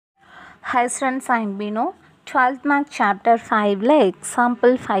Hi friends, I'm Bino. 12th Maths-Chapter 5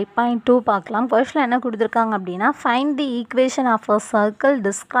 example 5.2 பார்க்கலாம். Question என்ன கொடுத்திருக்காங்க அப்படினா find the equation of a circle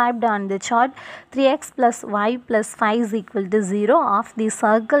described on the chart 3x plus y plus 5 is equal to 0 of the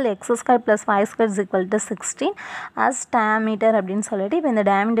circle x square plus y square is equal to 16 as diameter அப்படின்னு சொல்லிட்டு இப்போ இந்த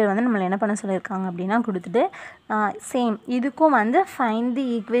diameter வந்து நம்மள என்ன பண்ண சொல்லியிருக்காங்க அப்படினா கொடுத்துட்டு சேம் இதுக்கும் வந்து find the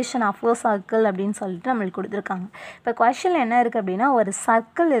equation of a circle அப்படின்னு சொல்லிட்டு நம்மளுக்கு கொடுத்துருக்காங்க. இப்போ question என்ன இருக்குது அப்படின்னா ஒரு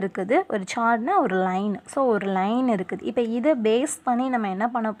சர்க்கிள் இருக்குது, ஒரு சார்ட்னா ஒரு லைன், ஸோ ஒரு லைன் இருக்குது. இப்போ இதை பேஸ் பண்ணி நம்ம என்ன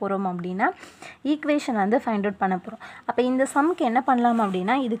பண்ண போகிறோம் அப்படின்னா ஈக்குவேஷன் வந்து ஃபைண்ட் அவுட் பண்ண போகிறோம். அப்போ இந்த சம்க்கு என்ன பண்ணலாம்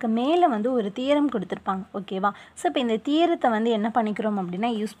அப்படின்னா இதுக்கு மேலே வந்து ஒரு தியரம் கொடுத்துருப்பாங்க, ஓகேவா? ஸோ இப்போ இந்த தியரத்தை வந்து என்ன பண்ணிக்கிறோம்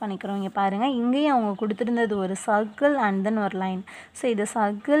அப்படின்னா யூஸ் பண்ணிக்கிறோம். இங்கே பாருங்கள், இங்கேயும் அவங்க கொடுத்துருந்தது ஒரு சர்க்கிள் அண்ட் தென் ஒரு லைன். ஸோ இது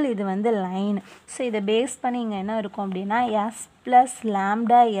சர்க்கிள், இது வந்து லைன். ஸோ இதை பேஸ் பண்ணி இங்கே என்ன இருக்கும் அப்படின்னா S plus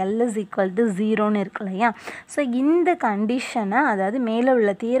lambda L is equal to 0ன்னு இருக்கு இல்லையா? ஸோ இந்த கண்டிஷனை, அதாவது மேலே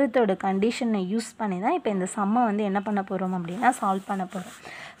உள்ள தியரத்தோட கண்டிஷனை யூஸ் பண்ணி தான் இப்போ இந்த சம்மை வந்து என்ன பண்ண போகிறோம் அப்படின்னா சால்வ் பண்ண போகிறோம்.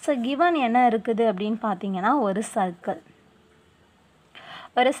 ஸோ கிவன் என்ன இருக்குது அப்படின்னு பார்த்தீங்கன்னா ஒரு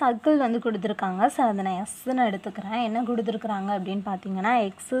சர்க்கிள் வந்து கொடுத்துருக்காங்க. ஸோ அதை நான் எஸ்ன்னு எடுத்துக்கிறேன். என்ன கொடுத்துருக்குறாங்க அப்படின்னு பார்த்தீங்கன்னா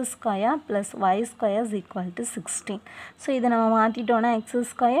X square plus Y square is equal to 16. So இதை நம்ம மாற்றிட்டோன்னா X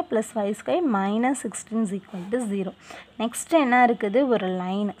square plus Y square minus 16 is equal to 0. Next என்ன இருக்குது, ஒரு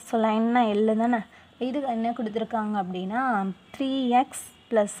லைன். ஸோ லைன்னா எல்லு தானே. இது என்ன கொடுத்துருக்காங்க அப்படின்னா 3x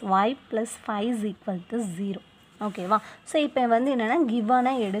plus Y plus 5 is equal to 0. ஓகேவா? ஸோ இப்போ வந்து என்னென்னா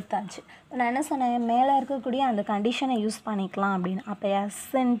கிவனாக எடுத்தாச்சு. நான் என்ன சொன்னேன், மேலே இருக்கக்கூடிய அந்த கண்டிஷனை யூஸ் பண்ணிக்கலாம் அப்படின்னு. அப்போ S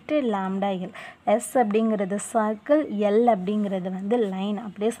into lambda L, S அப்படிங்கிறது சர்க்கிள், எல் அப்படிங்கிறது வந்து லைன்.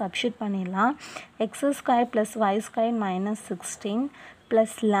 அப்படியே சப்ஸ்டியூட் பண்ணிடலாம். X square plus Y square minus 16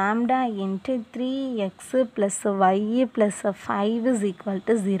 plus lambda into 3x plus Y plus 5 is equal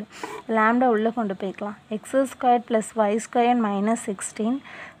to 0. Lambda உள்ளே கொண்டு போய்க்கலாம். X square plus Y square minus 16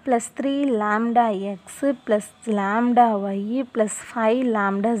 plus 3 lambda x plus lambda y plus 5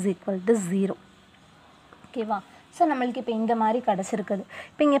 lambda is equal to 0. ஓகேவா? So நம்மளுக்கு இப்போ இந்த மாதிரி கிடச்சிருக்குது.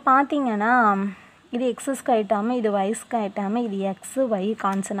 இப்போ இங்கே பார்த்தீங்கன்னா இது எக்ஸ் ஸ்கொயர் டேர்மு, இது ஒய் ஸ்கொயர் டேர்மு, இது எக்ஸு ஒய்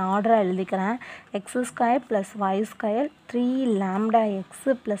கான்ஸ்டன்ட் ஆர்டராக எழுதிக்கிறேன். X square plus Y square 3 lambda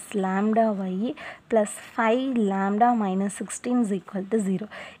x plus lambda Y plus 5 lambda minus 16 is equal to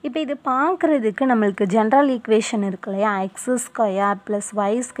 0. இப்போ இது பார்க்குறதுக்கு நம்மளுக்கு ஜென்ரல் ஈக்குவேஷன் இருக்கு இல்லையா, X square plus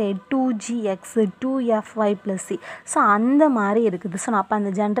Y square 2gx 2fy plus c. So அந்த மாதிரி இருக்குது. ஸோ நான் அப்போ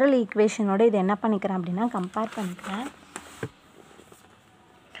அந்த ஜென்ரல் ஈக்குவேஷனோட இதை என்ன பண்ணிக்கிறேன் அப்படின்னா கம்பேர் பண்ணிக்கிறேன்.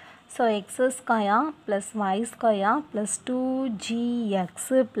 So X square plus Y square plus 2gx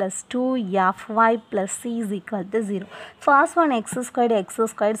plus 2fy plus c is equal to 0. First one X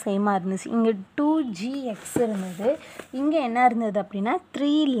square சேமாக இருந்துச்சு. இங்கே 2gx இருந்தது, இங்கே என்ன இருந்தது அப்படின்னா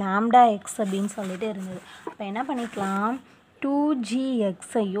 3 லாம்டா எக்ஸ் அப்படின்னு சொல்லிட்டு இருந்தது. அப்போ என்ன பண்ணிக்கலாம்,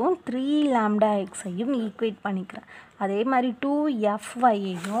 2gxையும் 3 லாம்டா எக்ஸையும் ஈக்குவேட் பண்ணிக்கிறேன். அதே மாதிரி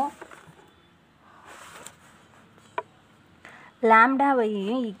 2fyயையும் லாம்டா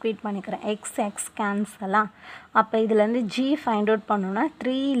வையையும் ஈக்குவேட் பண்ணிக்கிறேன். எக்ஸ் கேன்சலாம். அப்போ இதுலேருந்து ஜி ஃபைண்ட் அவுட் பண்ணோன்னா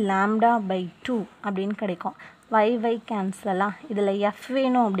 3 லாம்டா பை 2 அப்படின்னு கிடைக்கும். ஒய் கேன்சலாம். இதில் எஃப்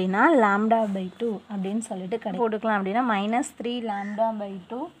வேணும் அப்படின்னா லாம்டா பை 2 அப்படின்னு சொல்லிட்டு போட்டுக்கலாம். அப்படின்னா மைனஸ் 3 லாம்டா பை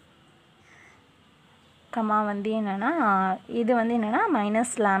 2 கமா வந்து என்னென்னா இது வந்து என்னென்னா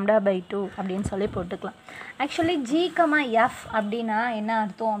மைனஸ் லாம்டா பை 2 அப்படின்னு சொல்லி போட்டுக்கலாம். ஆக்சுவலி ஜி கமா எஃப் அப்படின்னா என்ன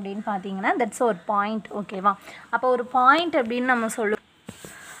அர்த்தம் அப்படின்னு பார்த்தீங்கன்னா தட்ஸ் ஒரு பாயிண்ட், ஓகேவா? அப்போ ஒரு பாயிண்ட் அப்படின்னு நம்ம சொல்லுவோம்.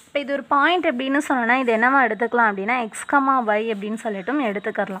 இப்போ இது ஒரு பாயிண்ட் அப்படின்னு சொன்னோன்னா இது என்னவா எடுத்துக்கலாம் அப்படின்னா எக்ஸ் கமா ஒய் அப்படின்னு சொல்லிட்டும்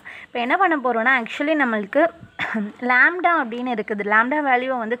எடுத்துக்கலாம். இப்போ என்ன பண்ண போகிறோன்னா ஆக்சுவலி நம்மளுக்கு லாம்டா அப்படின்னு இருக்குது, லாம்டா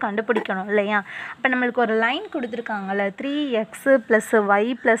வேல்யூவை வந்து கண்டுபிடிக்கணும் இல்லையா? அப்போ நம்மளுக்கு ஒரு line கொடுத்துருக்காங்கல்ல 3x plus Y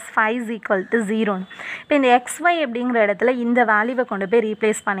plus 5 is equal to 0ன்னு. இப்போ இந்த xy அப்படிங்கிற இடத்துல இந்த வேல்யூவை கொண்டு போய்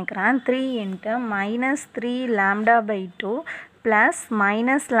ரீப்ளேஸ் பண்ணிக்கிறேன். 3 into minus 3 lambda by 2 plus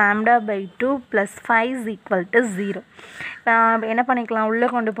minus lambda by 2 plus 5 is equal to 0. என்ன பண்ணிக்கலாம், உள்ளே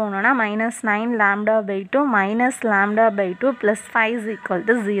கொண்டு போகணுன்னா minus 9 lambda by 2 minus lambda by 2 plus 5 is equal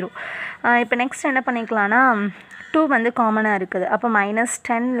to 0. இப்போ நெக்ஸ்ட் என்ன பண்ணிக்கலாம்னா 2 வந்து காமனாக இருக்குது. அப்போ minus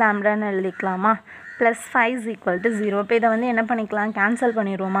 10 லாம்டான்னு எழுதிக்கலாமா, plus 5 is equal to 0. இப்போ இதை வந்து என்ன பண்ணிக்கலாம், கேன்சல்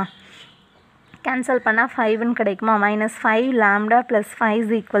பண்ணிடுவோமா? கேன்சல் பண்ணால் 5ன்னு கிடைக்குமா? Minus 5 lambda plus 5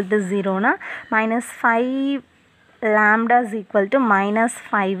 is equal to 0னா minus 5 lambda is equal to minus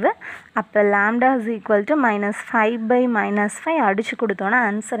 5. அப்போ lambda is equal to minus 5 by minus 5 அடிச்சு கொடுத்தோன்னா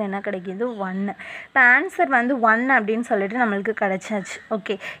ஆன்சர் என்ன கிடைக்கிது 1. இப்போ ஆன்சர் வந்து 1 அப்படின்னு சொல்லிட்டு நம்மளுக்கு கிடைச்சாச்சு.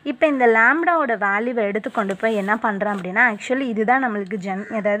 ஓகே, இப்போ இந்த லாம்டாவோட வேல்யூவை எடுத்துக்கொண்டு போய் என்ன பண்ணுறோம் அப்படின்னா, ஆக்சுவலி இதுதான் நம்மளுக்கு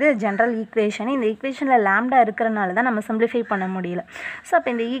அதாவது ஜென்ரல் ஈக்குவேஷன். இந்த ஈக்குவேஷனில் லாம்டா இருக்கிறனால தான் நம்ம சிம்பிளிஃபை பண்ண முடியல. ஸோ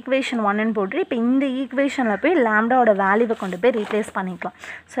அப்போ இந்த ஈக்குவேஷன் 1ன்னு போட்டு இப்போ இந்த ஈக்குவேஷனில் போய் லாம்டாவோட வேல்யூவை கொண்டு போய் ரீப்ளேஸ் பண்ணிக்கலாம்.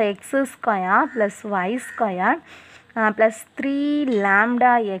 So X square plus Y square plus 3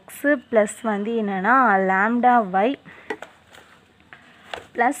 lambda x plus வந்து என்னென்னா lambda y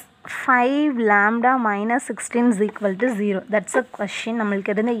plus 5 lambda minus 16 is equal to 0. That's a question.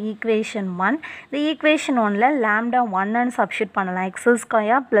 நம்மளுக்கு இருந்த equation 1. இந்த equation 1ல lambda 1 substitute பண்ணலாம். x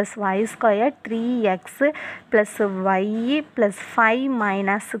square plus y square 3x plus y plus 5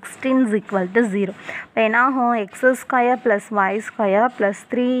 minus 16 is equal to 0. இப்போ என்ன ஆகும், x square plus y square plus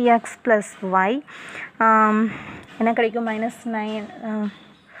 3x plus y என்ன கிடைக்கும், minus 9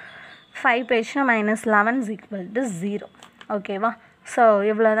 5 பேஜ்னா minus 11 is equal to 0. ஓகேவா? So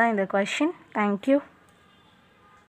இவ்வளோ தான் இந்த கொஷின். தேங்க்யூ.